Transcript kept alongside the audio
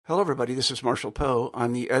Hello, everybody. This is Marshall Poe.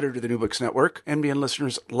 I'm the editor of the New Books Network. NBN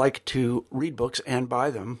listeners like to read books and buy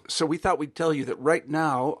them. So we thought we'd tell you that right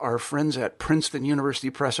now, our friends at Princeton University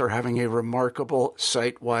Press are having a remarkable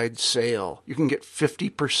site-wide sale. You can get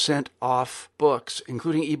 50% off books,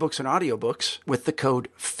 including ebooks and audiobooks, with the code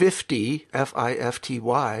 50,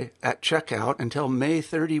 F-I-F-T-Y, at checkout until May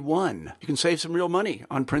 31. You can save some real money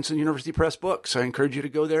on Princeton University Press books. I encourage you to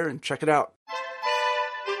go there and check it out.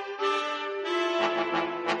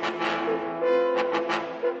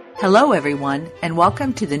 Hello, everyone, and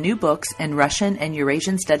welcome to the New Books in Russian and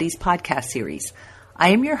Eurasian Studies podcast series. I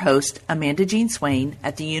am your host, Amanda Jean Swain,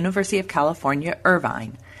 at the University of California,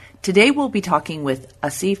 Irvine. Today we'll be talking with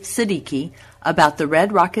Asif Siddiqui about the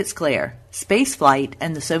Red Rocket's Glare, Spaceflight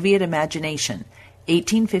and the Soviet Imagination,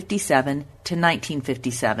 1857 to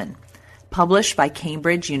 1957, published by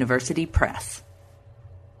Cambridge University Press.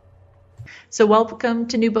 So welcome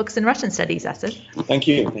to New Books in Russian Studies, Asif. Thank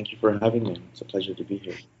you. Thank you for having me. It's a pleasure to be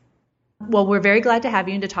here. Well, we're very glad to have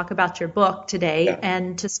you and to talk about your book today. Yeah.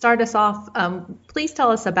 And to start us off, please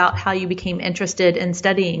tell us about how you became interested in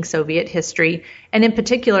studying Soviet history, and in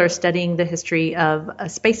particular, studying the history of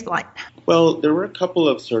spaceflight. Well, there were a couple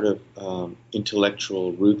of sort of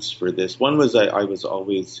intellectual roots for this. One was I was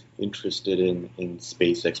always interested in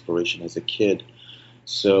space exploration as a kid.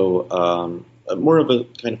 So more of a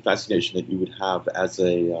kind of fascination that you would have as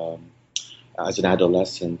an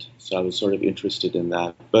adolescent. So I was sort of interested in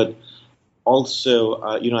that. But also,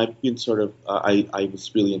 I've been sort of, I was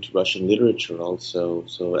really into Russian literature also.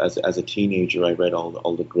 So as a teenager, I read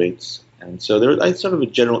all the greats. And so I had sort of a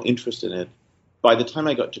general interest in it. By the time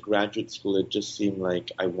I got to graduate school, it just seemed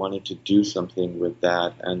like I wanted to do something with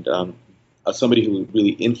that. And somebody who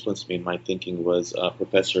really influenced me in my thinking was a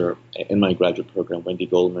professor in my graduate program, Wendy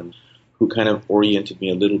Goldman, who kind of oriented me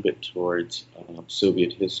a little bit towards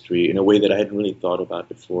Soviet history in a way that I hadn't really thought about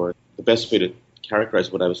before. The best way to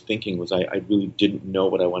characterize what I was thinking was I really didn't know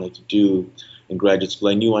what I wanted to do in graduate school.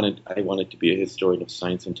 I knew I wanted to be a historian of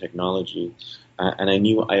science and technology, and I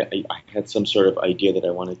knew I had some sort of idea that I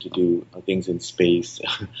wanted to do things in space,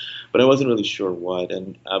 but I wasn't really sure what.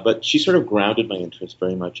 But she sort of grounded my interest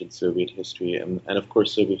very much in Soviet history, and of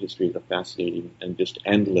course Soviet history is a fascinating and just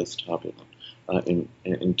endless topic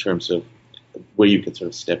in terms of where you can sort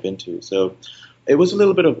of step into. So it was a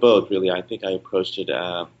little bit of both, really. I think I approached it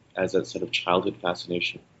as a sort of childhood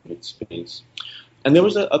fascination with space. And there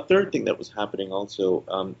was a third thing that was happening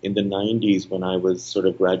also in the 90s when I was sort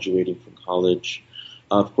of graduating from college.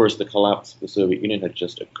 Of course, the collapse of the Soviet Union had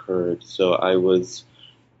just occurred, so I was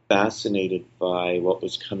fascinated by what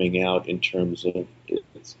was coming out in terms of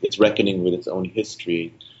its reckoning with its own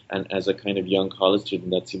history. And as a kind of young college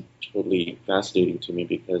student, that seemed totally fascinating to me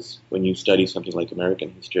because when you study something like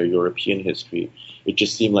American history or European history, it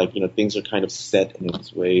just seemed like, things are kind of set in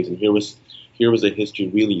its ways. And here was a history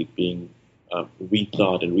really being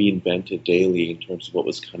rethought and reinvented daily in terms of what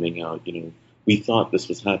was coming out. We thought this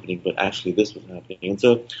was happening, but actually this was happening. And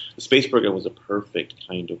so the space program was a perfect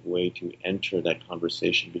kind of way to enter that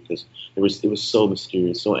conversation because it was so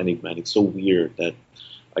mysterious, so enigmatic, so weird that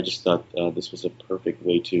I just thought this was a perfect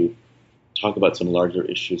way to talk about some larger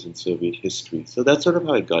issues in Soviet history. So that's sort of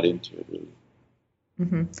how I got into it, really.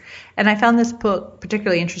 Mm-hmm. And I found this book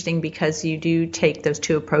particularly interesting because you do take those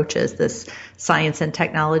two approaches, this science and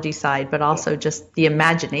technology side, but also just the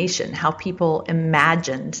imagination, how people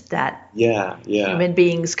imagined that human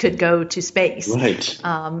beings could go to space. Right.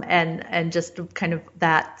 And just kind of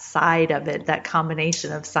that side of it, that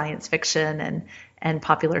combination of science fiction and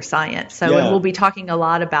popular science. So and we'll be talking a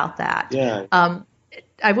lot about that. Yeah.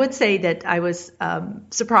 I would say that I was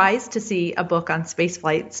surprised to see a book on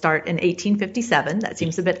spaceflight start in 1857. That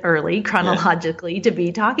seems a bit early chronologically to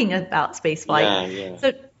be talking about spaceflight.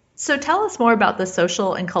 Yeah. So tell us more about the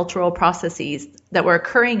social and cultural processes that were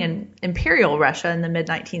occurring in Imperial Russia in the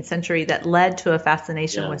mid-19th century that led to a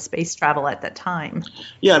fascination with space travel at that time.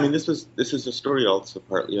 Yeah, I mean, this is a story also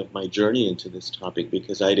partly of my journey into this topic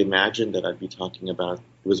because I'd imagined that I'd be talking about,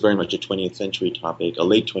 it was very much a 20th century topic, a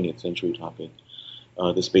late 20th century topic,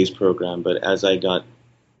 the space program. But as I got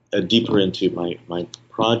deeper into my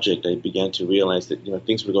project, I began to realize that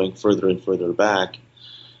things were going further and further back,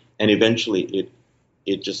 and eventually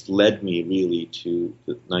it just led me really to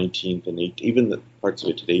the 19th and even the parts of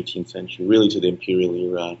it to the 18th century, really to the imperial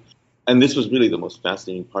era. And this was really the most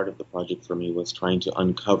fascinating part of the project for me, was trying to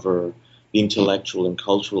uncover the intellectual and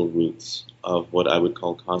cultural roots of what I would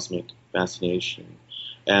call cosmic fascination.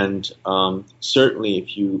 And certainly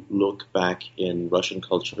if you look back in Russian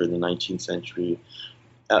culture in the 19th century,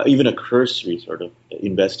 even a cursory sort of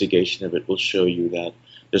investigation of it will show you that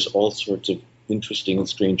there's all sorts of interesting and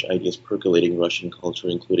strange ideas percolating Russian culture,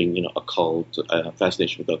 including, occult,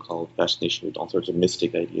 fascination with occult, fascination with all sorts of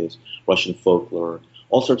mystic ideas, Russian folklore,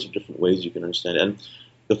 all sorts of different ways you can understand it. And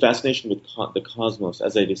the fascination with the cosmos,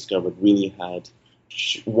 as I discovered, really had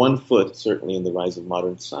one foot certainly in the rise of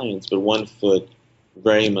modern science, but one foot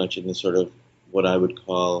very much in the sort of what I would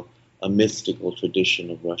call a mystical tradition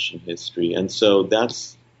of Russian history. And so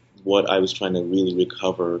that's what I was trying to really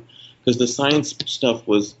recover, because the science stuff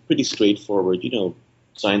was pretty straightforward,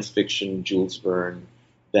 science fiction, Jules Verne,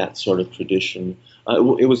 that sort of tradition.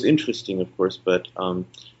 It was interesting, of course, but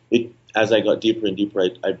as I got deeper and deeper,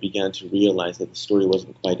 I began to realize that the story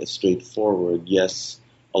wasn't quite as straightforward. Yes,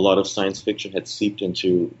 a lot of science fiction had seeped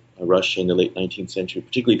into Russia in the late 19th century,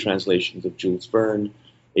 particularly translations of Jules Verne,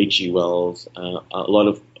 H.G. Wells, a lot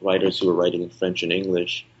of writers who were writing in French and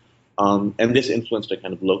English. And this influenced a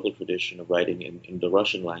kind of local tradition of writing in the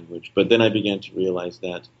Russian language. But then I began to realize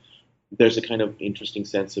that there's a kind of interesting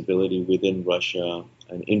sensibility within Russia,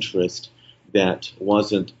 an interest that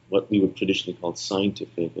wasn't what we would traditionally call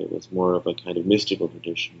scientific. It was more of a kind of mystical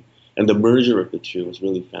tradition. And the merger of the two was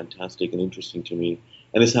really fantastic and interesting to me.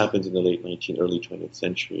 And this happens in the late 19th, early 20th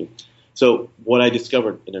century. So what I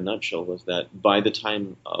discovered in a nutshell was that by the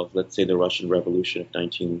time of, let's say, the Russian Revolution of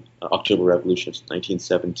October Revolution of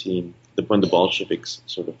 1917, when the Bolsheviks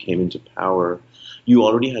sort of came into power, you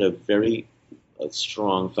already had a very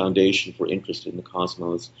strong foundation for interest in the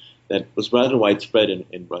cosmos that was rather widespread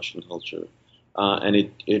in Russian culture.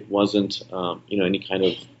 And it wasn't, any kind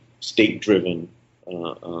of state-driven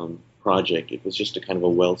project. It was just a kind of a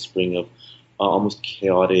wellspring of almost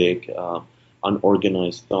chaotic,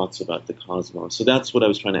 unorganized thoughts about the cosmos. So that's what I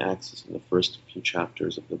was trying to access in the first few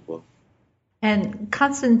chapters of the book. And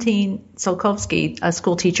Konstantin Tsiolkovsky, a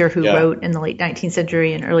school teacher who wrote in the late 19th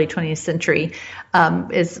century and early 20th century,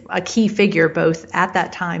 is a key figure both at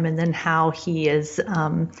that time and then how he is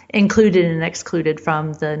included and excluded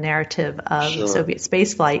from the narrative of Soviet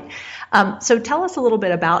spaceflight. So tell us a little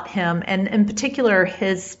bit about him, and in particular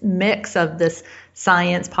his mix of this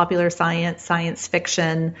science, popular science, science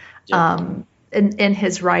fiction in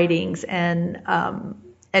his writings,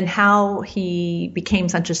 and how he became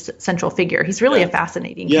such a central figure. He's really a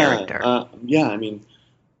fascinating character.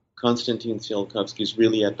 Konstantin Tsiolkovsky is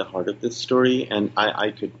really at the heart of this story, and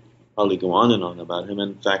I could probably go on and on about him.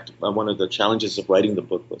 In fact, one of the challenges of writing the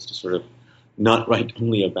book was to sort of not write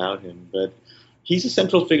only about him, but he's a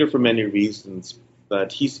central figure for many reasons.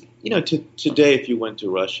 But he's, today if you went to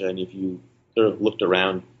Russia and if you sort of looked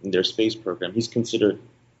around in their space program, he's considered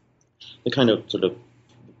the kind of sort of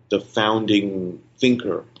the founding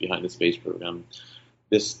thinker behind the space program.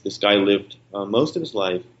 This guy lived most of his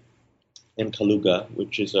life in Kaluga,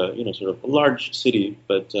 which is a sort of a large city,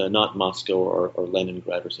 but not Moscow or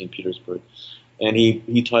Leningrad or St. Petersburg. And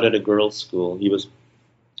he taught at a girls' school. He was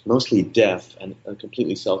mostly deaf and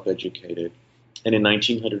completely self-educated. And in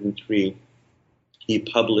 1903, he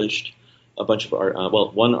published a bunch of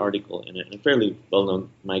one article in a fairly well-known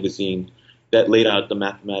magazine that laid out the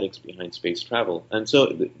mathematics behind space travel. And so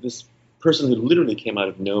this person who literally came out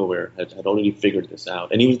of nowhere had already figured this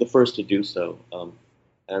out, and he was the first to do so.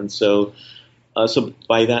 So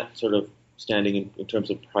by that sort of standing in terms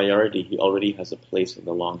of priority, he already has a place in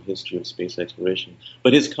the long history of space exploration.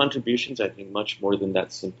 But his contributions, I think, much more than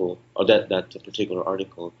that simple, or that particular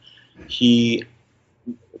article. He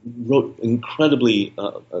wrote incredibly,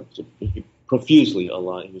 profusely a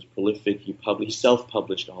lot. He was prolific. He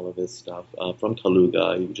self-published all of his stuff from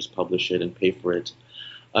Kaluga. He would just publish it and pay for it.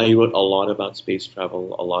 He wrote a lot about space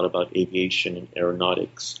travel, a lot about aviation and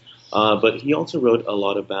aeronautics. But he also wrote a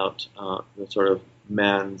lot about the sort of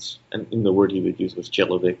man's, and in the word he would use was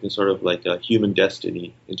Chelovik, and sort of like a human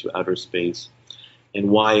destiny into outer space, and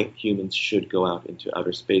why humans should go out into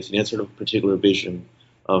outer space. And he had sort of a particular vision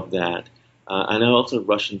of that. And also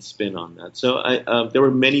Russian spin on that. So there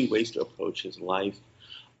were many ways to approach his life.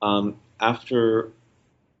 After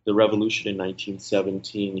the revolution in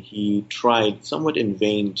 1917, he tried somewhat in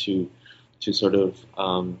vain to sort of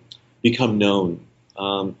become known.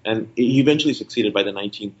 And he eventually succeeded by the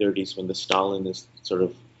 1930s when the Stalinist sort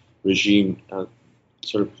of regime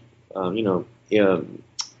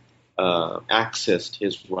accessed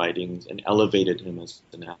his writings and elevated him as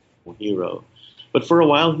a national hero. But for a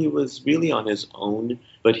while, he was really on his own,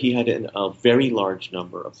 but he had a very large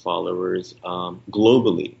number of followers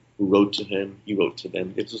globally who wrote to him. He wrote to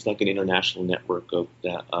them. It was like an international network of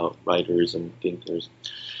writers and thinkers.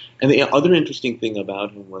 And the other interesting thing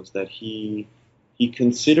about him was that he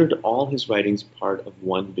considered all his writings part of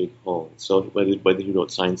one big whole. So whether he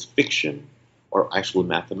wrote science fiction or actual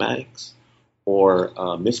mathematics or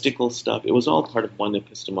mystical stuff, it was all part of one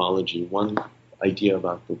epistemology, one idea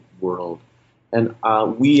about the world. And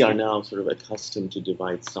we are now sort of accustomed to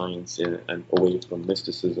divide science and away from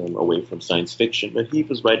mysticism, away from science fiction. But he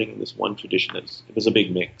was writing in this one tradition it was a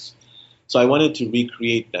big mix. So I wanted to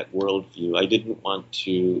recreate that worldview. I didn't want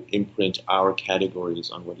to imprint our categories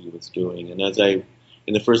on what he was doing. And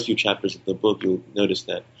in the first few chapters of the book, you'll notice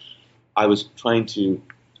that I was trying to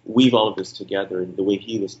weave all of this together in the way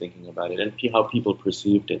he was thinking about it and how people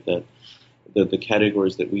perceived it, that the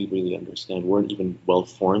categories that we really understand weren't even well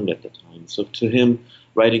formed at the time. So to him,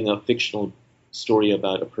 writing a fictional story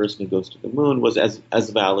about a person who goes to the moon was as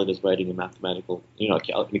valid as writing a mathematical,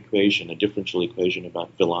 an equation, a differential equation about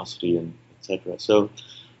velocity and etc. So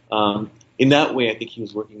in that way, I think he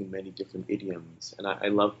was working in many different idioms, and I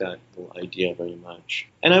love that whole idea very much.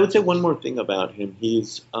 And I would say one more thing about him: he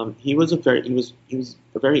was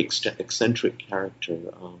a very eccentric character.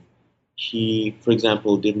 He, for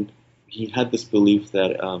example, he had this belief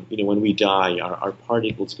that when we die, our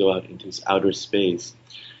particles go out into outer space,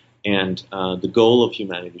 and the goal of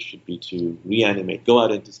humanity should be to go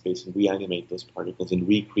out into space and reanimate those particles and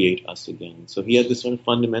recreate us again. So he had this sort of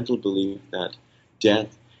fundamental belief that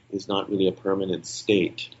death is not really a permanent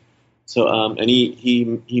state. So and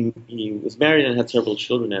he was married and had several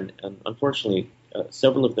children, and unfortunately,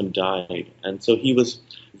 several of them died. And so he was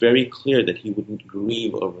very clear that he wouldn't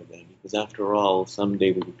grieve over them, because after all,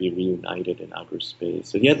 someday we would be reunited in outer space.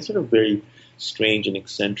 So he had a sort of very strange and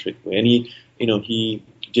eccentric way. And he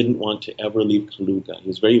didn't want to ever leave Kaluga. He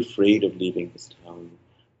was very afraid of leaving this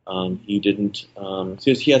town. He didn't.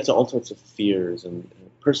 So he had all sorts of fears, and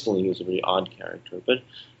personally, he was a very odd character. But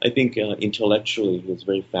I think intellectually, he was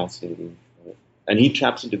very fascinating. And he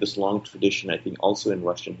taps into this long tradition, I think, also in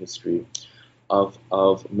Russian history,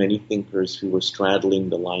 of many thinkers who were straddling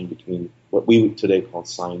the line between what we would today call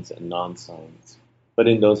science and non-science. But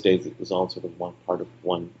in those days, it was all sort of one part of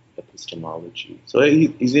one epistemology. So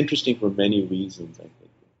he's interesting for many reasons, I think.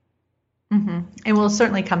 Mm-hmm. And we'll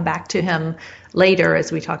certainly come back to him later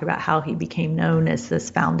as we talk about how he became known as this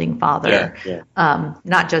founding father,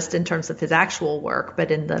 not just in terms of his actual work, but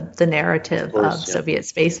in the narrative of Soviet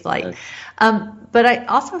spaceflight. But I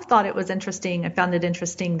also thought it was interesting, I found it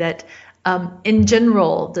interesting that in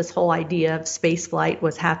general, this whole idea of spaceflight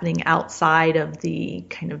was happening outside of the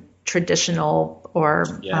kind of traditional or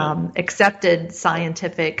accepted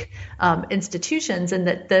scientific institutions, and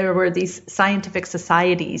that there were these scientific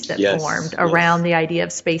societies that formed around the idea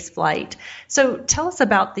of space flight. So tell us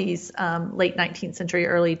about these late 19th century,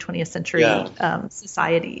 early 20th century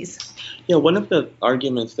societies. Yeah, one of the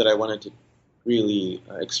arguments that I wanted to really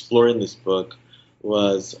explore in this book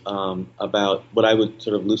was about what I would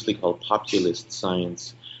sort of loosely call populist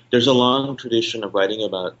science. There's a long tradition of writing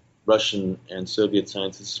about Russian and Soviet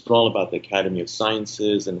science. It's all about the Academy of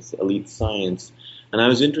Sciences and it's elite science. And I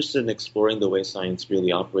was interested in exploring the way science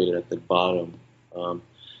really operated at the bottom. And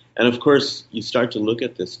of course, you start to look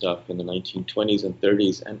at this stuff in the 1920s and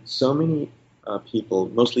 30s, and so many people,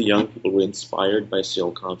 mostly young people, were inspired by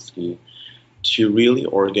Tsiolkovsky to really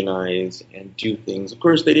organize and do things. Of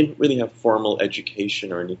course, they didn't really have formal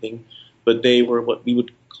education or anything, but they were what we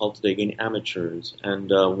would call today again amateurs.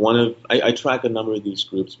 And I track a number of these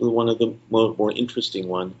groups, but one of the more interesting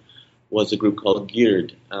one was a group called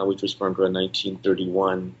GIRD, which was formed around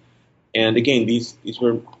 1931. And again, these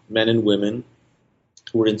were men and women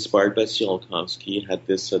who were inspired by Tsiolkovsky.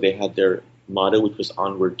 They had their motto, which was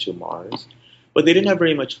 "Onward to Mars," but they didn't have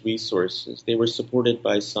very much resources. They were supported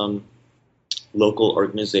by some local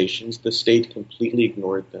organizations. The state completely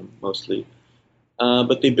ignored them, mostly.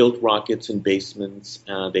 But they built rockets in basements.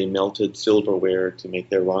 They melted silverware to make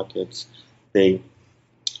their rockets. They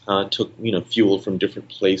took fuel from different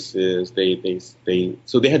places.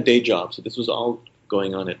 So they had day jobs. So this was all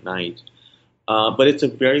going on at night. But it's a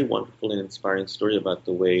very wonderful and inspiring story about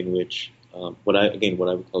the way in which what I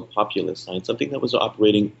would call populist science, something that was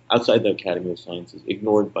operating outside the Academy of Sciences,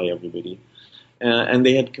 ignored by everybody, and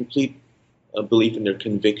they had complete belief in their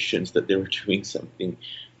convictions that they were doing something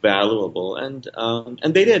valuable, and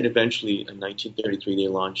they did. Eventually, in 1933, they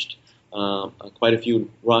launched quite a few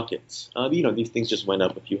rockets. These things just went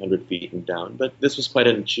up a few hundred feet and down, but this was quite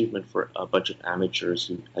an achievement for a bunch of amateurs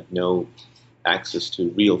who had no access to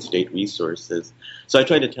real state resources. So I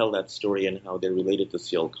tried to tell that story and how they related to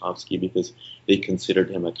Tsiolkovsky, because they considered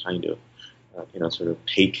him a kind of, sort of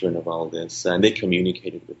patron of all this, and they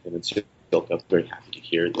communicated with him, and Tsiolkovsky was very happy to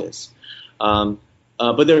hear this.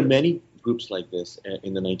 But there are many groups like this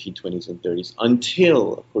in the 1920s and 30s,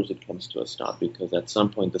 until, of course, it comes to a stop, because at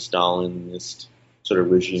some point the Stalinist sort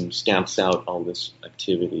of regime stamps out all this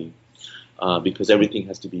activity, because everything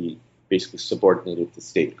has to be basically subordinated to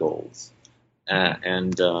state goals.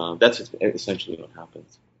 and that's essentially what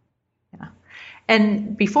happens. Yeah.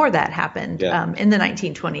 And before that happened, in the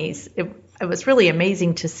 1920s, it was really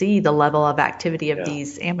amazing to see the level of activity of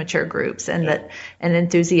these amateur groups and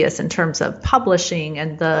enthusiasts in terms of publishing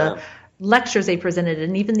and the lectures they presented,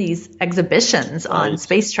 and even these exhibitions on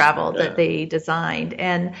space travel that they designed.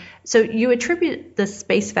 And so you attribute the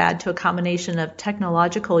space fad to a combination of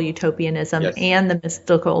technological utopianism and the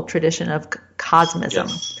mystical tradition of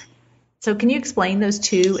cosmism. So can you explain those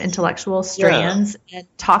two intellectual strands and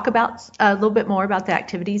talk about a little bit more about the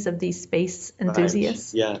activities of these space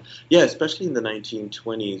enthusiasts? Right. Yeah, especially in the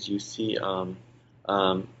 1920s, you see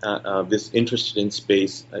this interest in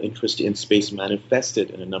space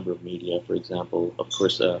manifested in a number of media. For example, of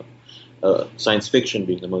course, science fiction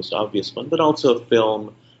being the most obvious one, but also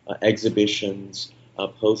film, exhibitions,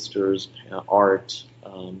 posters, art.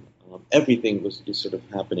 Everything was just sort of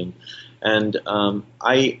happening, and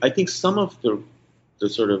I think some of the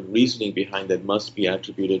sort of reasoning behind that must be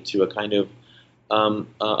attributed to a kind of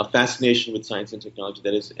a fascination with science and technology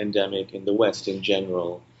that is endemic in the West in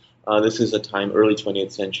general. This is a time, early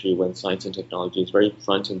 20th century, when science and technology is very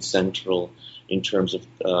front and central in terms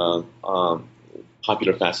of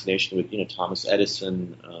popular fascination with, Thomas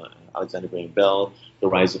Edison, Alexander Graham Bell, the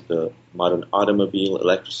rise of the modern automobile,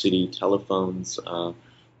 electricity, telephones.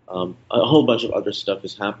 A whole bunch of other stuff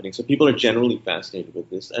is happening. So people are generally fascinated with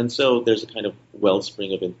this. And so there's a kind of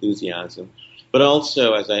wellspring of enthusiasm. But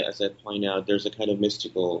also, as I point out, there's a kind of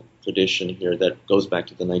mystical tradition here that goes back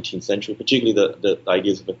to the 19th century, particularly the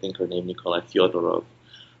ideas of a thinker named Nikolai Fyodorov,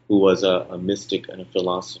 who was a mystic and a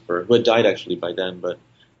philosopher, who had died actually by then, but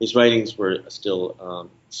his writings were still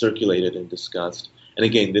circulated and discussed. And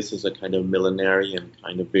again, this is a kind of millenarian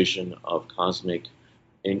kind of vision of cosmic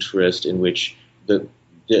interest in which the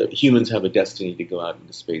humans have a destiny to go out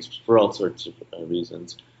into space for all sorts of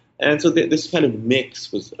reasons. And so this kind of mix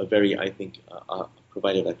was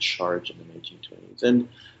provided a charge in the 1920s. And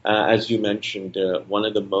as you mentioned, one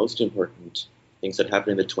of the most important things that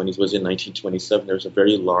happened in the 20s was in 1927. There was a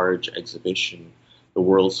very large exhibition, the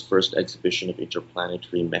world's first exhibition of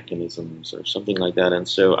interplanetary mechanisms or something like that. And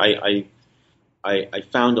so I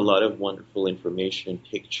found a lot of wonderful information and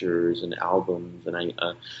pictures and albums, and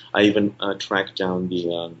I even tracked down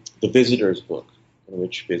the visitors book, in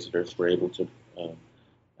which visitors were able to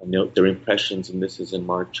note their impressions, and this is in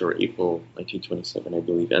March or April 1927, I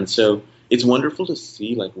believe. And so it's wonderful to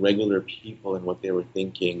see like regular people and what they were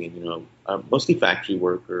thinking, and mostly factory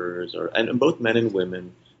workers, and both men and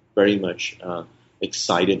women, very much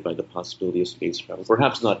excited by the possibility of space travel.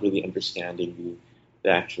 Perhaps not really understanding the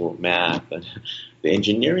actual math and the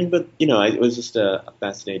engineering, but it was just a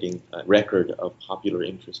fascinating record of popular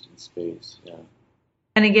interest in space. Yeah.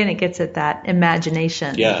 And again, it gets at that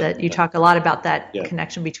imagination that you talk a lot about, that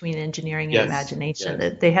connection between engineering and imagination.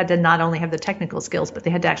 That they had to not only have the technical skills, but they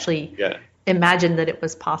had to actually imagine that it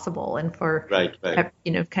was possible. And for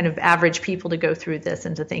kind of average people to go through this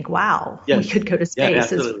and to think, wow, we could go to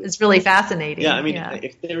space is really fascinating. Yeah, I mean,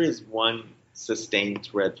 if there is one sustained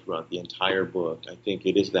thread throughout the entire book, I think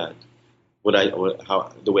it is that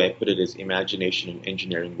the way I put it is imagination and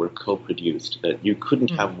engineering were co-produced, that you couldn't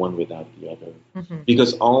have one without the other.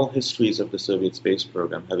 Because all histories of the Soviet space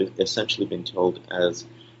program have essentially been told as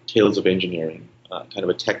tales of engineering, kind of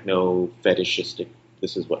a techno-fetishistic,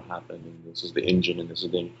 this is what happened, and this is the engine, and this is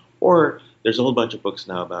the engine. Or there's a whole bunch of books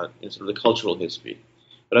now about sort of the cultural history.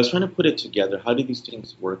 But I was trying to put it together. How do these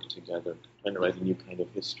things work together? Trying to write a new kind of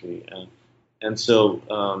history. And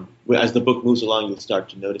so as the book moves along, you'll start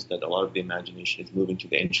to notice that a lot of the imagination is moving to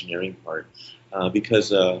the engineering part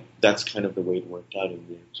because that's kind of the way it worked out in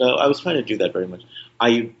the end. So I was trying to do that very much.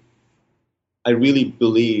 I really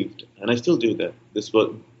believed, and I still do, that this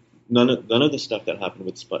book, none of the stuff that happened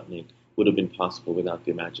with Sputnik would have been possible without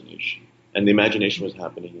the imagination. And the imagination was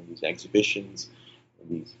happening in these exhibitions,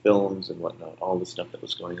 in these films and whatnot, all the stuff that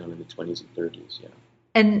was going on in the 20s and 30s,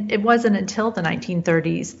 And it wasn't until the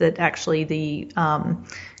 1930s that actually the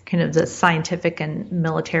kind of the scientific and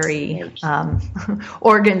military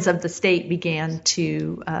organs of the state began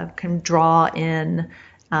to kind of draw in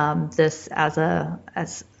this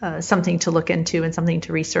as something to look into and something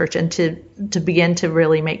to research, and to begin to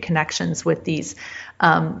really make connections with these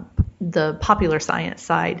the popular science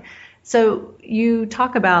side. So you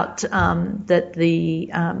talk about that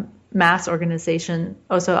the mass organization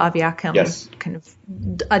Oso Aviakum kind of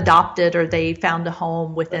adopted, or they found a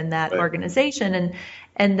home within that organization,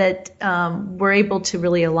 and that were able to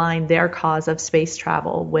really align their cause of space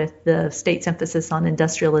travel with the state's emphasis on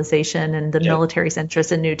industrialization and the military's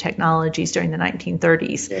interest in new technologies during the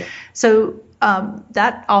 1930s. Yeah. So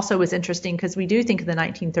that also was interesting because we do think of the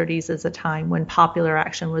 1930s as a time when popular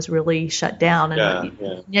action was really shut down.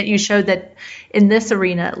 And yet you showed that in this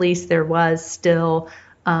arena, at least, there was still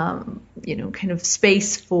kind of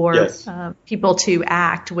space for people to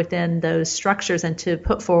act within those structures and to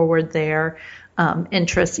put forward their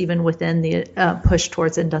interests even within the push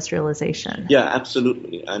towards industrialization. Yeah,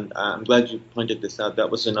 absolutely. And I'm glad you pointed this out.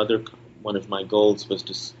 That was another one of my goals, was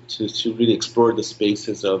to really explore the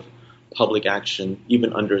spaces of public action,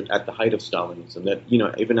 even at the height of Stalinism. That,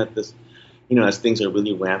 even at this, as things are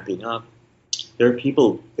really ramping up, there are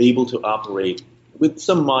people able to operate with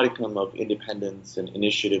some modicum of independence and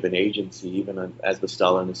initiative and agency, even as the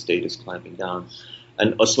Stalinist state is clamping down.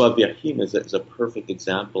 And Oswald Vyachim is a perfect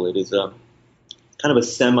example. It is a kind of a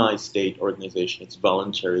semi-state organization. It's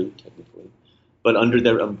voluntary, technically. But under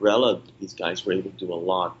their umbrella, these guys were able to do a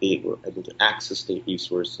lot. They were able to access state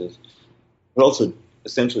resources, but also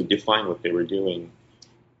essentially define what they were doing.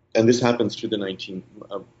 And this happens through the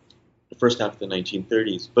first half of the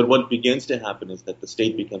 1930s. But what begins to happen is that the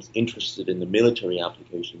state becomes interested in the military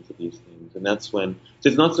applications of these things. And that's when, so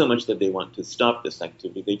it's not so much that they want to stop this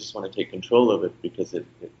activity, they just want to take control of it because it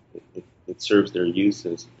serves their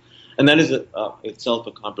uses. And that is itself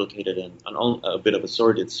a complicated and a bit of a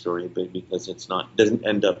sordid story, but because doesn't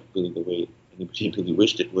end up really the way any particularly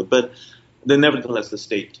wished it would. But then nevertheless, the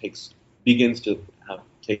state begins to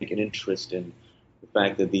take an interest in the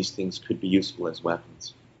fact that these things could be useful as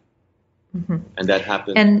weapons. Mm-hmm. And that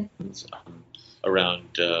happens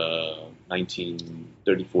around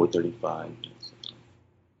 1934, 35.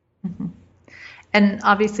 Mm-hmm. And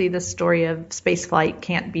obviously the story of spaceflight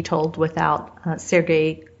can't be told without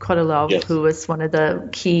Sergei Korolev, who was one of the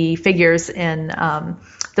key figures in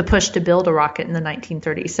the push to build a rocket in the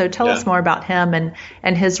 1930s. So tell us more about him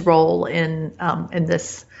and his role in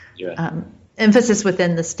this emphasis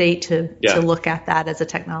within the state to look at that as a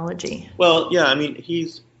technology. Well,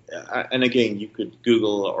 he's... and again, you could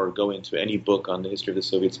Google or go into any book on the history of the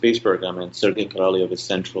Soviet space program, and Sergei Korolev is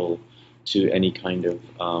central to any kind of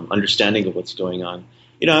understanding of what's going on.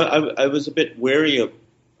 I was a bit wary of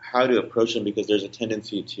how to approach him because there's a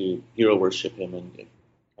tendency to hero worship him, and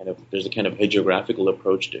there's a kind of hagiographical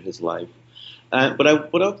approach to his life.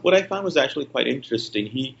 But what I found was actually quite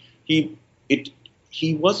interesting.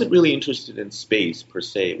 He wasn't really interested in space per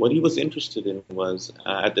se. What he was interested in was,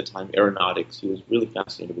 at the time, aeronautics. He was really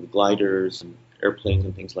fascinated with gliders and airplanes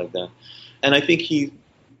and things like that. And I think he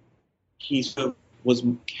sort of was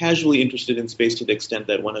casually interested in space to the extent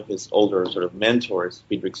that one of his older sort of mentors,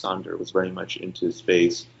 Friedrich Sonder, was very much into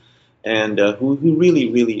space, and who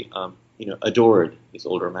really, really, adored this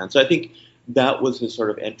older man. So I think that was his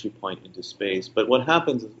sort of entry point into space. But what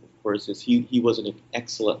happens, of course, is he was an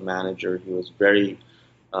excellent manager. He was very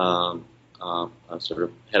sort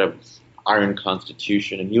of head of iron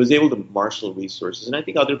constitution, and he was able to marshal resources. And I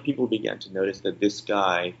think other people began to notice that this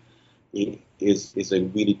guy is a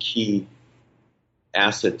really key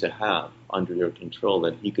asset to have under your control,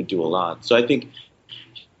 that he could do a lot. So I think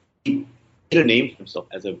he made a name for himself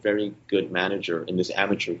as a very good manager in this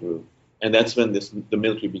amateur group. And that's when the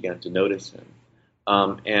military began to notice him.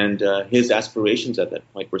 And his aspirations at that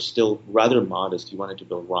point were still rather modest. He wanted to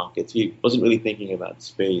build rockets. He wasn't really thinking about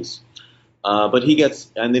space. But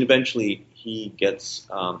then eventually he gets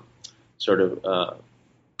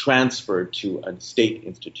transferred to a state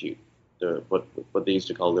institute, what they used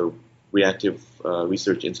to call the Reactive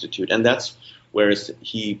Research Institute. And that's where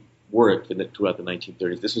he worked throughout the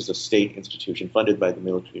 1930s. This was a state institution funded by the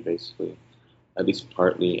military, basically, at least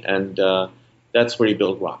partly. And that's where he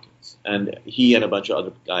built rockets. And he and a bunch of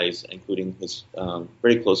other guys, including his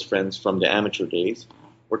very close friends from the amateur days,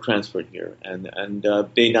 were transferred here. And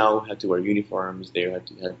they now had to wear uniforms. They had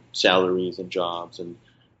to have salaries and jobs. And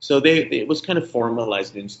so it was kind of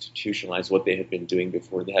formalized and institutionalized what they had been doing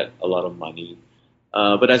before. They had a lot of money.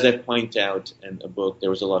 But as I point out in the book, there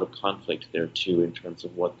was a lot of conflict there, too, in terms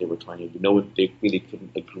of what they were trying to do. They really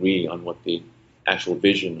couldn't agree on what the actual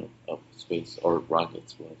vision of space or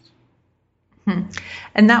rockets was.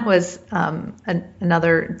 And that was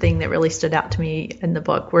another thing that really stood out to me in the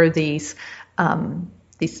book, were these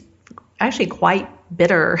actually quite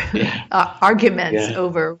bitter arguments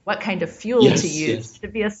over what kind of fuel to use. Should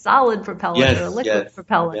it be a solid propellant or a liquid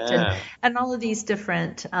propellant? And all of these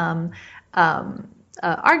different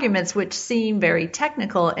arguments which seem very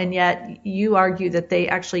technical, and yet you argue that they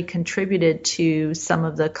actually contributed to some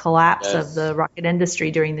of the collapse of the rocket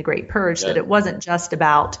industry during the Great Purge, that it wasn't just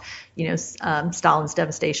about, Stalin's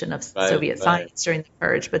devastation of Soviet science during the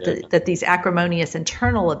Purge, but that these acrimonious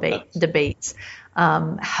internal debates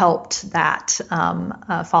helped that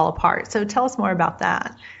fall apart. So tell us more about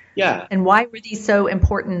that. Yeah. And why were these so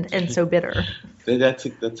important and so bitter? That's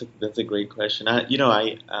a great question.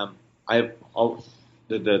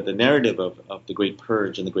 The narrative of the Great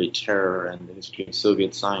Purge and the Great Terror and the history of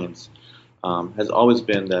Soviet science has always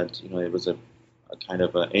been that it was a kind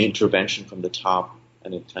of an intervention from the top,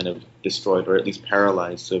 and it kind of destroyed or at least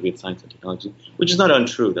paralyzed Soviet science and technology, which is not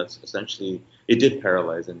untrue. That's essentially, it did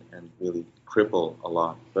paralyze and really cripple a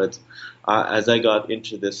lot. But as I got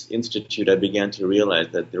into this institute, I began to realize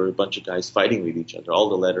that there were a bunch of guys fighting with each other, all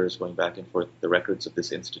the letters going back and forth, the records of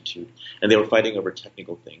this institute, and they were fighting over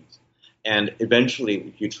technical things. And eventually,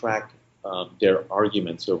 if you track their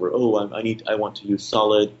arguments over, I want to use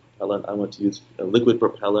solid propellant, I want to use liquid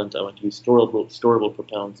propellant, I want to use storable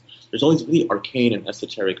propellants. There's all these really arcane and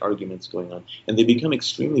esoteric arguments going on, and they become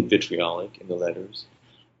extremely vitriolic in the letters.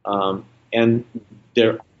 And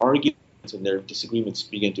their arguments and their disagreements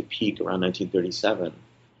begin to peak around 1937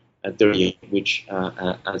 and 38, which,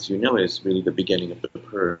 as you know, is really the beginning of the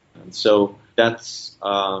Purge. And so that's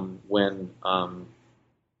when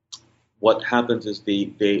what happens is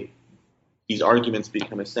these arguments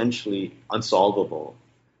become essentially unsolvable,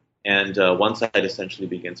 and one side essentially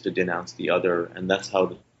begins to denounce the other, and that's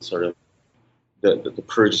how the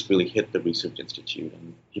purge really hit the Research Institute,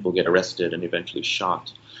 and people get arrested and eventually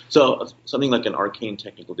shot. So something like an arcane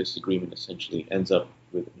technical disagreement essentially ends up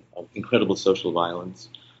with incredible social violence,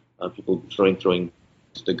 people throwing to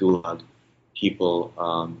the gulag,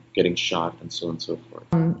 people getting shot, and so on and so forth.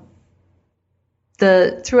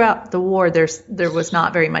 Throughout the war, there was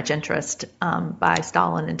not very much interest by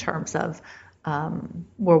Stalin in terms of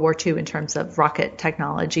World War II, in terms of rocket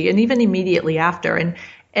technology, and even immediately after.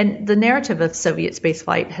 And the narrative of Soviet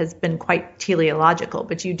spaceflight has been quite teleological,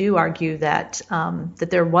 but you do argue that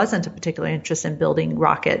there wasn't a particular interest in building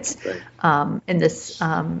rockets in this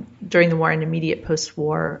during the war and immediate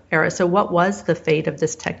post-war era. So what was the fate of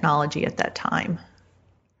this technology at that time?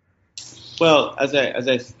 Well, I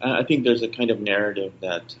think there's a kind of narrative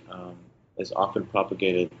that is often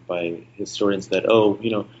propagated by historians that,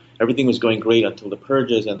 everything was going great until the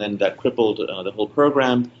purges, and then that crippled the whole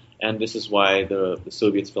program, and this is why the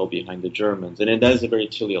Soviets fell behind the Germans. And that is a very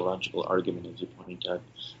teleological argument, as you point out.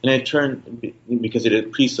 And it turned, because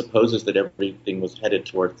it presupposes that everything was headed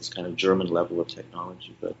towards this kind of German level of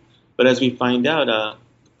technology. But as we find out,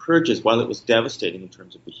 purges, while it was devastating in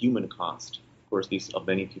terms of the human cost, of course,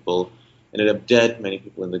 many people ended up dead, many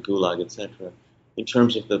people in the gulag, etc. In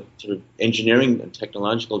terms of the sort of engineering and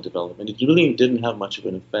technological development, it really didn't have much of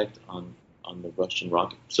an effect on the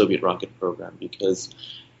Soviet rocket program, because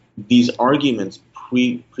these arguments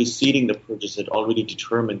preceding the purges had already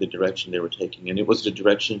determined the direction they were taking, and it was a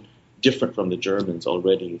direction different from the Germans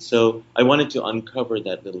already. So I wanted to uncover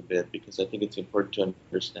that little bit, because I think it's important to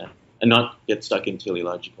understand and not get stuck in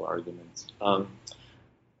teleological arguments.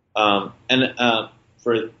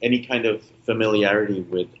 For any kind of familiarity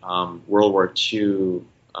with World War II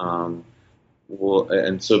and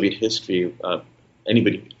Soviet history,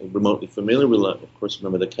 anybody remotely familiar will, of course,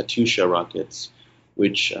 remember the Katyusha rockets,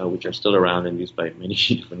 which are still around and used by many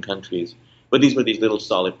different countries. But these were these little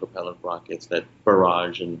solid propellant rockets that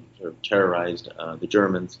barraged and sort of terrorized the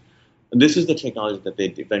Germans. And this is the technology that they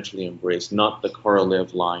eventually embraced, not the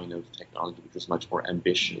Korolev line of technology, which was much more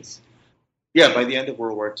ambitious. Yeah, by the end of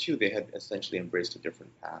World War II, they had essentially embraced a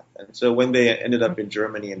different path. And so when they ended up in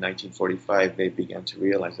Germany in 1945, they began to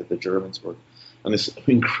realize that the Germans were on this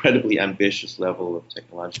incredibly ambitious level of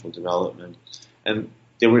technological development, and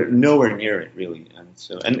they were nowhere near it, really. And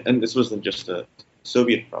so, and this wasn't just a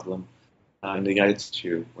Soviet problem. In the United States,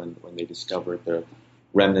 too, when they discovered the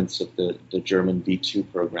remnants of the German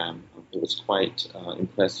V2 program, it was quite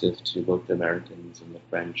impressive to both the Americans and the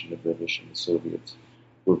French and the British and the Soviets.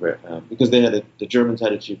 Because the Germans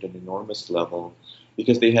had achieved an enormous level,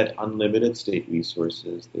 because they had unlimited state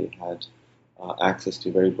resources, they had access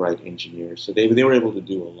to very bright engineers, so they were able to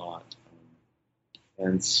do a lot.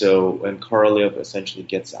 And so when Korolev essentially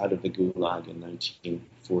gets out of the Gulag in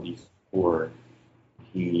 1944,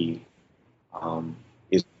 he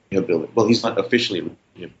is rehabilitated. Well, he's not officially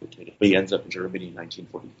rehabilitated, but he ends up in Germany in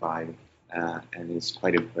 1945 and is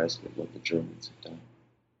quite impressed with what the Germans have done.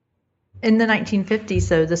 In the 1950s,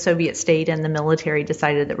 so the Soviet state and the military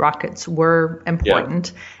decided that rockets were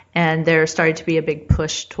important, and there started to be a big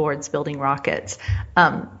push towards building rockets.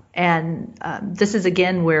 And this is,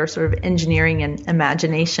 again, where sort of engineering and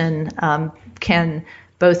imagination can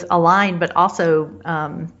both align but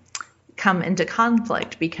also come into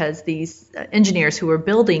conflict, because these engineers who were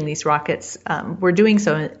building these rockets were doing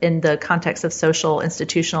so in the context of social,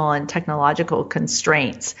 institutional, and technological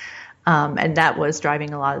constraints. And that was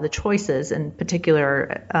driving a lot of the choices, in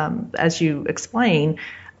particular, as you explain,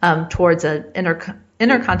 towards an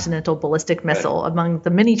intercontinental ballistic missile among the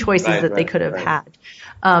many choices that they could have had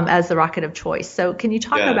as the rocket of choice. So can you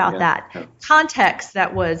talk about that context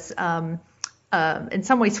that was in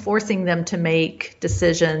some ways forcing them to make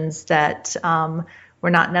decisions that were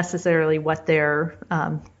not necessarily what their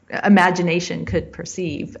imagination could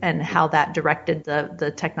perceive, and how that directed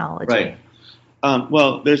the technology? Right.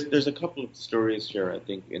 Well, there's a couple of stories here, I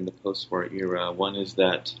think, in the post-war era. One is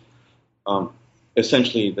that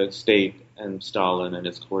essentially the state and Stalin and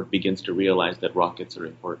his court begins to realize that rockets are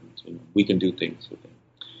important. We can do things with them.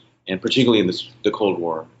 And particularly in the Cold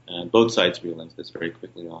War, and both sides realize this very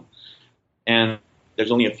quickly on. And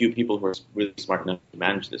there's only a few people who are really smart enough to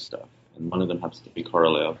manage this stuff. And one of them happens to be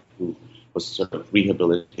Korolev, who was sort of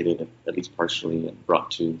rehabilitated, at least partially, and brought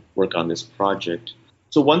to work on this project.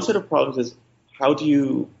 So one set of problems is, how do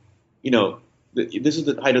you, this is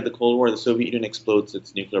the height of the Cold War. The Soviet Union explodes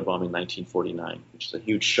its nuclear bomb in 1949, which is a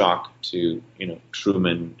huge shock to,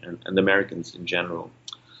 Truman and the Americans in general.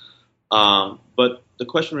 But the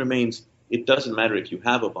question remains, it doesn't matter if you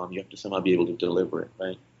have a bomb, you have to somehow be able to deliver it,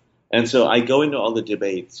 right? And so I go into all the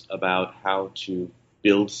debates about how to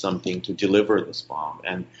build something to deliver this bomb.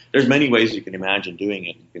 And there's many ways you can imagine doing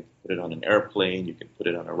it. You can put it on an airplane, you can put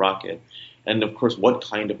it on a rocket. And of course, what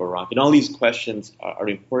kind of a rocket? All these questions are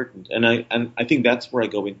important. And I think that's where I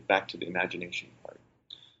go back to the imagination part.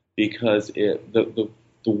 Because the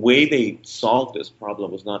way they solved this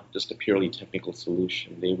problem was not just a purely technical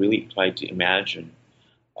solution. They really tried to imagine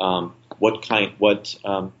what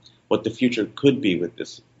the future could be with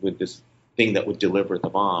this thing that would deliver the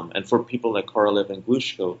bomb. And for people like Korolev and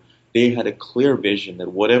Glushko, they had a clear vision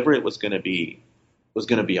that whatever it was going to be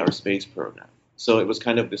our space program. So it was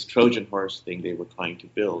kind of this Trojan horse thing they were trying to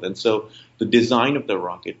build. And so the design of the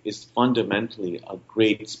rocket is fundamentally a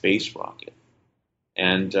great space rocket.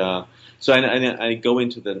 And so I go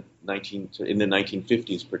into in the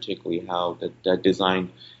 1950s particularly, how that design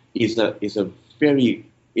is a very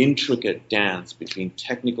intricate dance between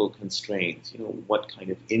technical constraints, what kind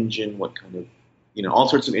of engine, what kind of, all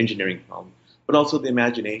sorts of engineering problems, but also the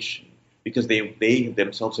imagination, because they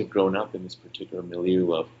themselves have grown up in this particular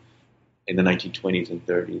milieu in the 1920s and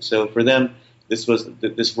 30s. So for them,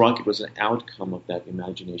 this rocket was an outcome of that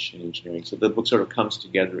imagination and engineering. So the book sort of comes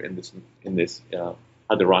together in this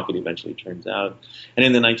how the rocket eventually turns out. And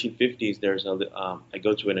in the 1950s, there's I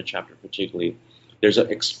go through in a chapter particularly, there's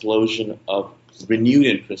an explosion of renewed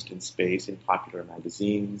interest in space in popular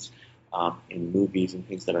magazines, in movies and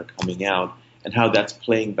things that are coming out, and how that's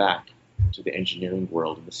playing back to the engineering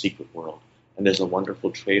world and the secret world. And there's a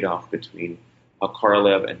wonderful trade-off between how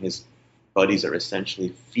Korolev and his buddies are essentially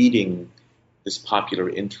feeding this popular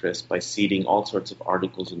interest by seeding all sorts of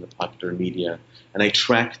articles in the popular media. And I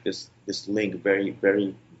tracked this link very,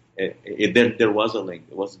 very. There was a link.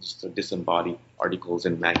 It wasn't just disembodied articles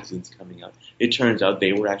and magazines coming out. It turns out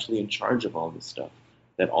they were actually in charge of all this stuff,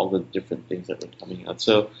 that all the different things that were coming out.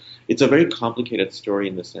 So it's a very complicated story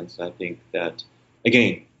in the sense, I think, that,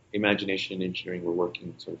 again, imagination and engineering were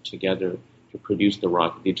working sort of together to produce the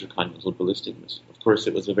rocket, the intercontinental ballistic missile. Of course,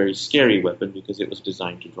 it was a very scary weapon because it was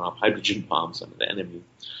designed to drop hydrogen bombs on the enemy.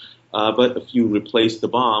 But if you replace the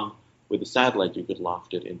bomb with a satellite, you could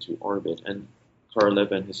loft it into orbit. And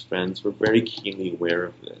Korolev and his friends were very keenly aware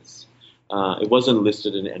of this. It wasn't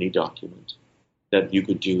listed in any document that you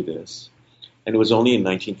could do this. And it was only in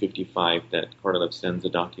 1955 that Korolev sends a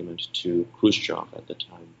document to Khrushchev at the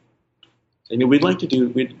time. And we'd like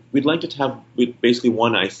to have basically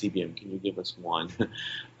one ICBM. Can you give us one?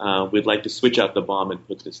 We'd like to switch out the bomb and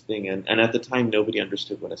put this thing in. And at the time, nobody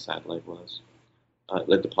understood what a satellite was.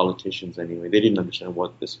 Like the politicians anyway. They didn't understand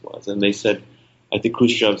what this was. And they said, I think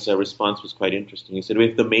Khrushchev's response was quite interesting. He said,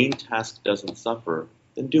 if the main task doesn't suffer,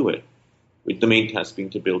 then do it. With the main task being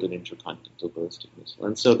to build an intercontinental ballistic missile.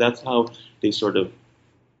 And so that's how they sort of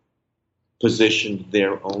positioned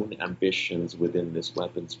their own ambitions within this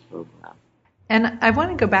weapons program. And I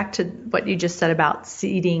want to go back to what you just said about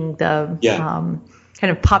seeding the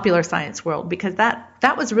kind of popular science world, because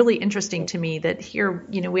that was really interesting to me, that here,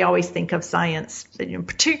 we always think of science,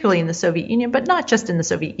 particularly in the Soviet Union, but not just in the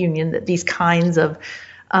Soviet Union, that these kinds of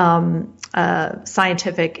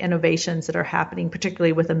scientific innovations that are happening,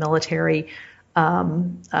 particularly with a military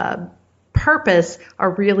purpose are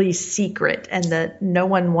really secret and that no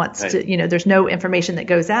one wants to, there's no information that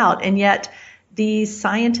goes out. And yet these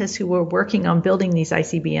scientists who were working on building these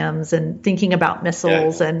ICBMs and thinking about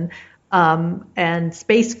missiles and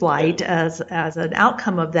space flight as an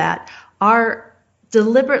outcome of that are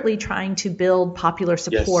deliberately trying to build popular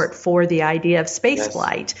support for the idea of space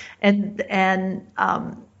flight. And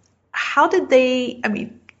how did they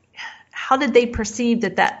perceive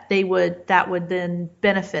that would then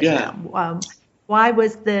benefit them? Why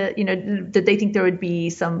was did they think there would be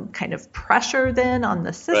some kind of pressure then on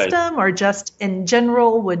the system, or just in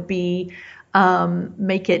general would be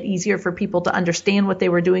make it easier for people to understand what they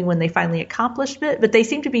were doing when they finally accomplished it? But they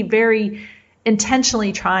seem to be very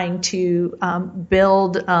intentionally trying to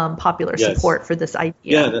build popular support for this idea.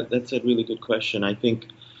 Yeah, that's a really good question. I think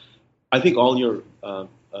all your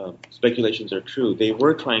speculations are true. They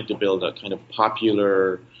were trying to build a kind of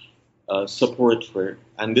popular support for,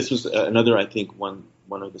 and this was another, I think, one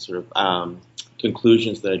of the sort of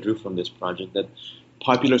conclusions that I drew from this project, that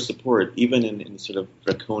popular support, even in sort of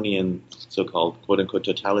draconian, so-called quote-unquote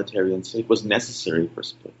totalitarian state, was necessary for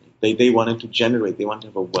Sputnik. They wanted to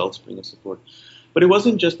have a wellspring of support. But it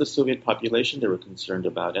wasn't just the Soviet population they were concerned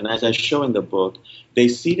about. And as I show in the book, they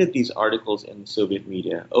seeded these articles in the Soviet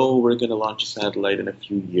media. Oh, we're going to launch a satellite in a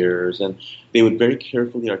few years. And they would very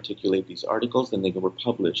carefully articulate these articles, and they were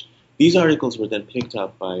published. These articles were then picked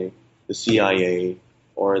up by the CIA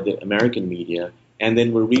or the American media, and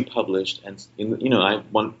then were republished. And I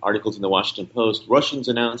won articles in the Washington Post. Russians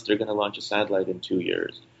announced they're going to launch a satellite in 2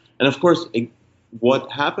 years. And of course,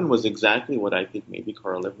 what happened was exactly what I think maybe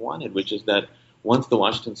Korolev wanted, which is that once the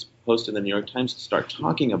Washington Post and the New York Times start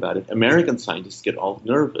talking about it, American scientists get all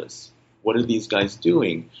nervous. What are these guys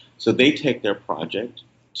doing? So they take their project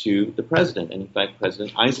to the president. And in fact,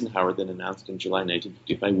 President Eisenhower then announced in July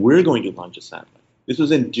 1955, we're going to launch a satellite. This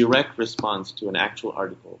was in direct response to an actual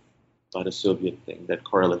article about a Soviet thing that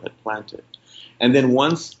Korolev had planted. And then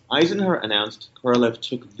once Eisenhower announced, Korolev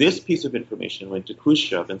took this piece of information, went to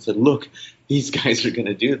Khrushchev and said, look, these guys are going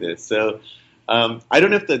to do this. So I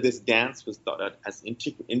don't know if this dance was thought out as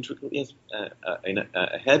intricately as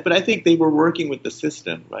ahead, but I think they were working with the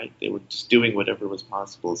system, right? They were just doing whatever was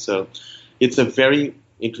possible. So it's a very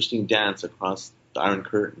interesting dance across the Iron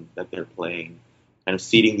Curtain that they're playing, kind of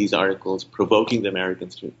seeding these articles, provoking the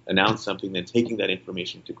Americans to announce something, then taking that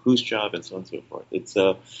information to Khrushchev and so on and so forth.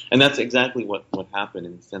 And that's exactly what happened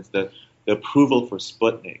in the sense that the approval for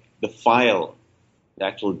Sputnik, the file, the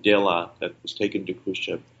actual Dela that was taken to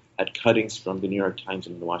Khrushchev, had cuttings from the New York Times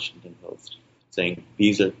and the Washington Post saying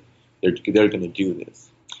they're going to do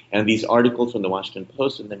this. And these articles from the Washington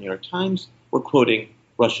Post and the New York Times were quoting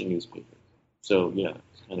Russian newspapers. So yeah,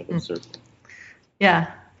 it's kind of a circle.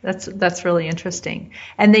 Yeah, that's really interesting.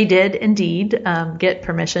 And they did indeed get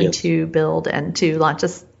permission to build and to launch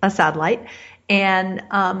a satellite. And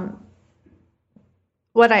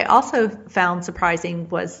what I also found surprising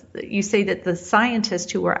was that you say that the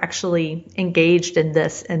scientists who were actually engaged in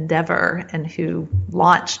this endeavor and who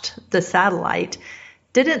launched the satellite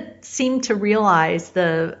didn't seem to realize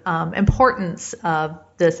the importance of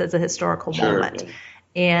this as a historical moment. Yeah.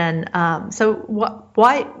 And so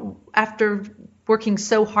why, after working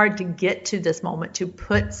so hard to get to this moment, to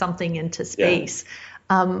put something into space,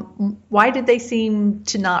 why did they seem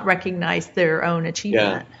to not recognize their own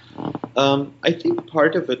achievement? I think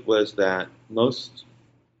part of it was that most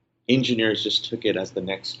engineers just took it as the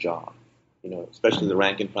next job, especially the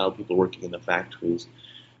rank and file people working in the factories.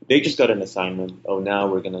 They just got an assignment. Oh, now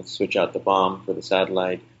we're going to switch out the bomb for the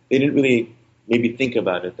satellite. They didn't really maybe think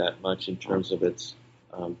about it that much in terms of its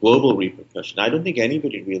global repercussion. I don't think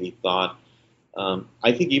anybody really thought.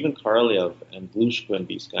 I think even Korolev and Glushko and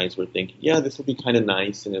these guys were thinking, yeah, this will be kind of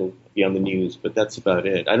nice and it'll be on the news, but that's about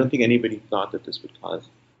it. I don't think anybody thought that this would cause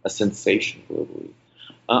a sensation globally.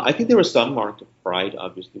 I think there was some mark of pride,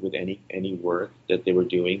 obviously, with any work that they were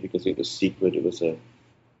doing because it was secret. It was a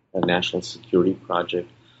national security project.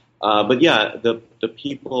 But yeah, the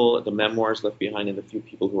people, the memoirs left behind, and the few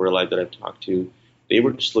people who were alive that I've talked to, they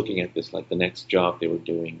were just looking at this like the next job they were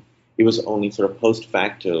doing. It was only sort of post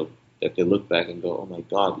facto that they look back and go, oh my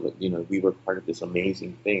God, look, we were part of this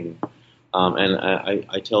amazing thing. And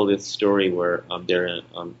I tell this story where they're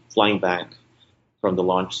flying back from the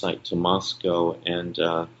launch site to Moscow, and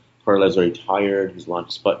Korolev's very tired. He's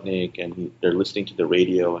launched Sputnik, and they're listening to the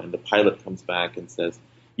radio, and the pilot comes back and says,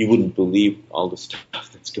 you wouldn't believe all the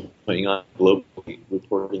stuff that's going on globally,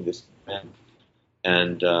 reporting this event.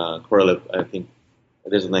 And Korolev, I think,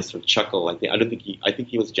 there's a nice sort of chuckle. I think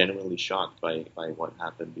he was genuinely shocked by what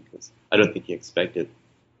happened, because I don't think he expected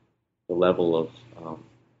the level of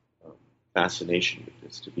fascination with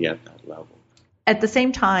this, to be at that level. At the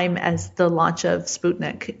same time as the launch of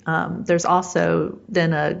Sputnik, there's also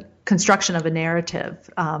then a construction of a narrative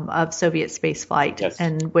of Soviet spaceflight, yes.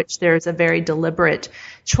 in which there's a very deliberate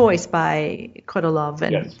choice by Korolev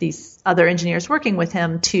and yes. these other engineers working with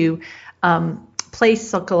him to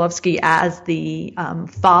place Sokolovsky as the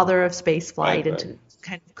father of spaceflight, and to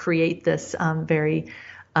kind of create this very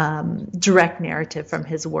direct narrative from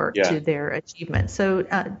his work to their achievements. So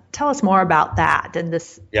tell us more about that and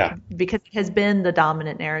this, because it has been the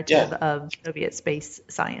dominant narrative of Soviet space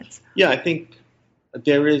science. Yeah, I think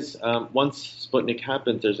there is, once Sputnik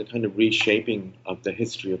happened, there's a kind of reshaping of the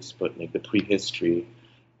history of Sputnik, the prehistory.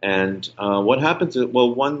 And what happens is,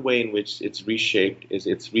 well, one way in which it's reshaped is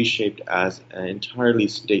it's reshaped as an entirely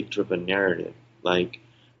state-driven narrative. Like,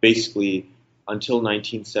 basically, until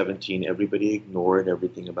 1917, everybody ignored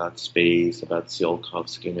everything about space, about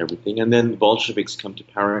Tsiolkovsky and everything. And then the Bolsheviks come to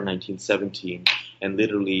power in 1917, and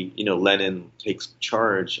literally, Lenin takes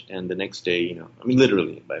charge, and the next day,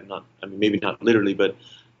 literally, but maybe not literally, but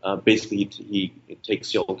basically he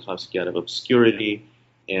takes Tsiolkovsky out of obscurity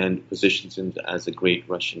and positions him as a great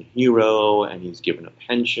Russian hero, and he's given a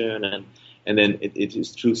pension, and then it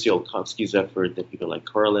is through Tsiolkovsky's effort that people like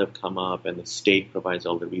Korolev come up, and the state provides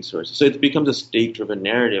all the resources. So it becomes a state-driven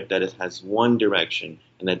narrative that has one direction,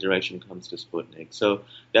 and that direction comes to Sputnik. So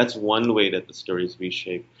that's one way that the story is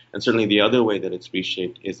reshaped. And certainly the other way that it's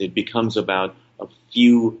reshaped is it becomes about a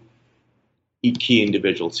few key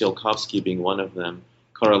individuals, Tsiolkovsky being one of them,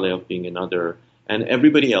 Korolev being another, and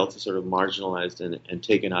everybody else is sort of marginalized and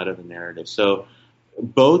taken out of the narrative. So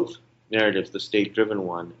both narratives, the state-driven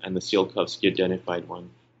one and the Tsiolkovsky-identified one,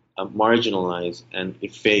 marginalize and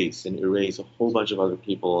efface and erase a whole bunch of other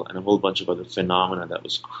people and a whole bunch of other phenomena that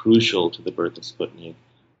was crucial to the birth of Sputnik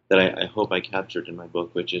that I hope I captured in my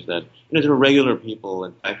book, which is that there are regular people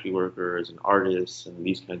and factory workers and artists and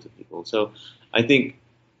these kinds of people. So I think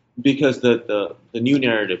because the new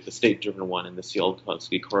narrative, the state-driven one and the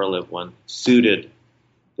Tsiolkovsky-Korolev one, suited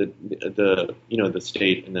the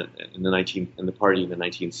state and the party in the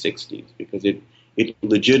 1960s, because it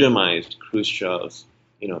legitimized Khrushchev's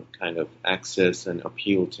kind of access and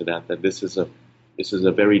appeal to that this is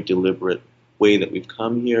a very deliberate way that we've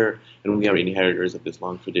come here, and we are inheritors of this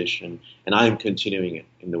long tradition, and I'm continuing it.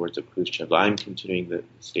 In the words of Khrushchev, I'm continuing the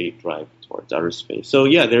state drive towards outer space. So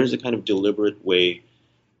there's a kind of deliberate way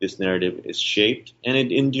this narrative is shaped, and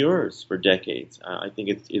it endures for decades. I think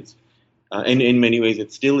it's and in many ways,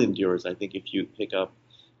 it still endures. I think if you pick up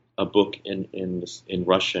a book in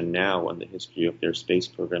Russia now on the history of their space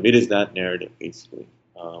program, it is that narrative, basically.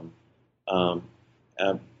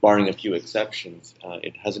 Barring a few exceptions,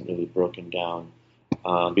 it hasn't really broken down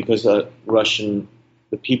because the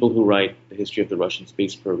people who write the history of the Russian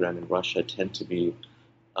space program in Russia tend to be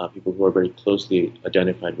people who are very closely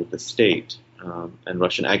identified with the state, and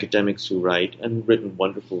Russian academics who write and written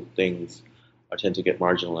wonderful things tend to get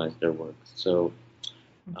marginalized, their works. So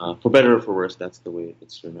for better or for worse, that's the way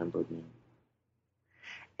it's remembered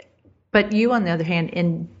now. But you, on the other hand,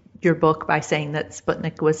 in your book, by saying that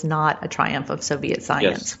Sputnik was not a triumph of Soviet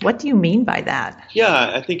science, what do you mean by that?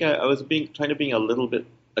 Yeah, I think I was trying to be a little bit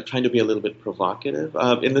provocative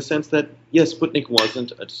in the sense that, yes, Sputnik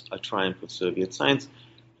wasn't a triumph of Soviet science.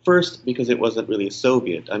 First, because it wasn't really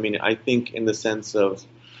Soviet. I mean, I think in the sense of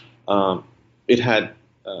it had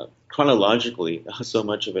chronologically, so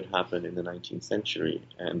much of it happened in the 19th century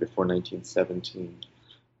and before 1917.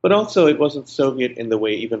 But also, it wasn't Soviet in the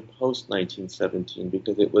way even post-1917,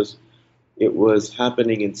 because it was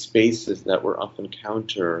happening in spaces that were often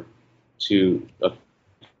counter to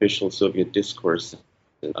official Soviet discourse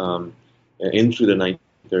in through the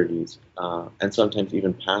 1930s, and sometimes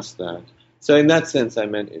even past that. So in that sense, I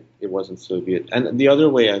meant it wasn't Soviet. And the other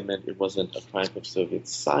way I meant it wasn't a triumph of Soviet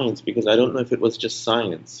science, because I don't know if it was just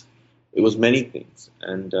science. It was many things.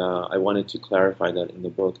 And I wanted to clarify that in the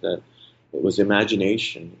book, that it was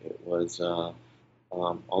imagination, it was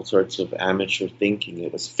all sorts of amateur thinking,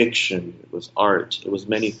 it was fiction, it was art, it was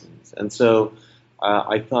many things. And so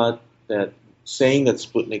I thought that saying that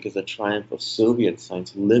Sputnik is a triumph of Soviet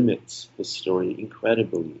science limits the story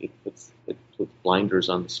incredibly. It puts blinders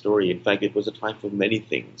on the story. In fact, it was a triumph of many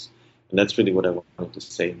things. And that's really what I wanted to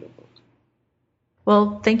say in the book.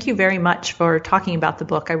 Well, thank you very much for talking about the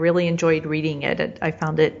book. I really enjoyed reading it. I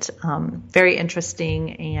found it very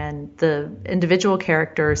interesting, and the individual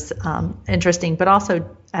characters interesting, but also,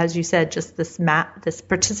 as you said, just this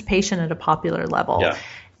participation at a popular level. Yeah.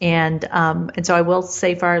 And so I will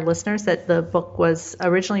say for our listeners that the book was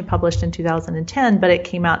originally published in 2010, but it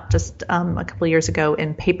came out just a couple of years ago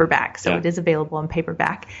in paperback. So It is available in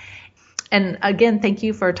paperback. And again, thank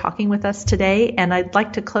you for talking with us today. And I'd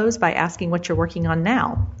like to close by asking what you're working on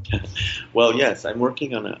now. Well, yes, I'm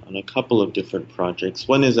working on a couple of different projects.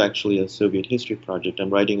 One is actually a Soviet history project. I'm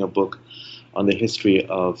writing a book on the history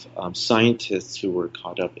of scientists who were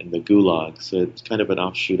caught up in the Gulag. So it's kind of an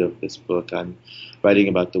offshoot of this book. I'm writing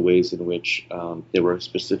about the ways in which there were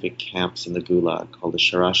specific camps in the Gulag called the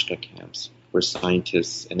Sharashka camps, where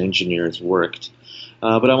scientists and engineers worked.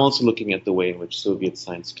 But I'm also looking at the way in which Soviet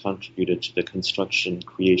science contributed to the construction,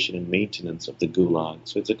 creation, and maintenance of the Gulag.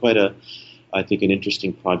 So it's I think, an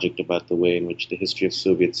interesting project about the way in which the history of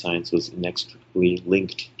Soviet science was inextricably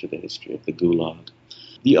linked to the history of the Gulag.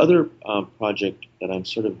 The other project that I'm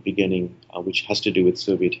sort of beginning, which has to do with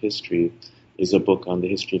Soviet history, is a book on the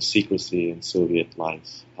history of secrecy in Soviet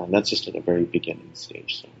life. And that's just at a very beginning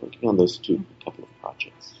stage. So I'm working on those couple of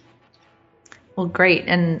projects. Well, great.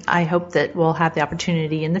 And I hope that we'll have the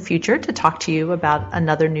opportunity in the future to talk to you about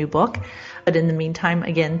another new book. But in the meantime,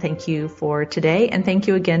 again, thank you for today. And thank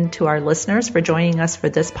you again to our listeners for joining us for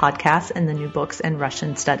this podcast in the New Books in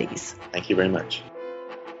Russian Studies. Thank you very much.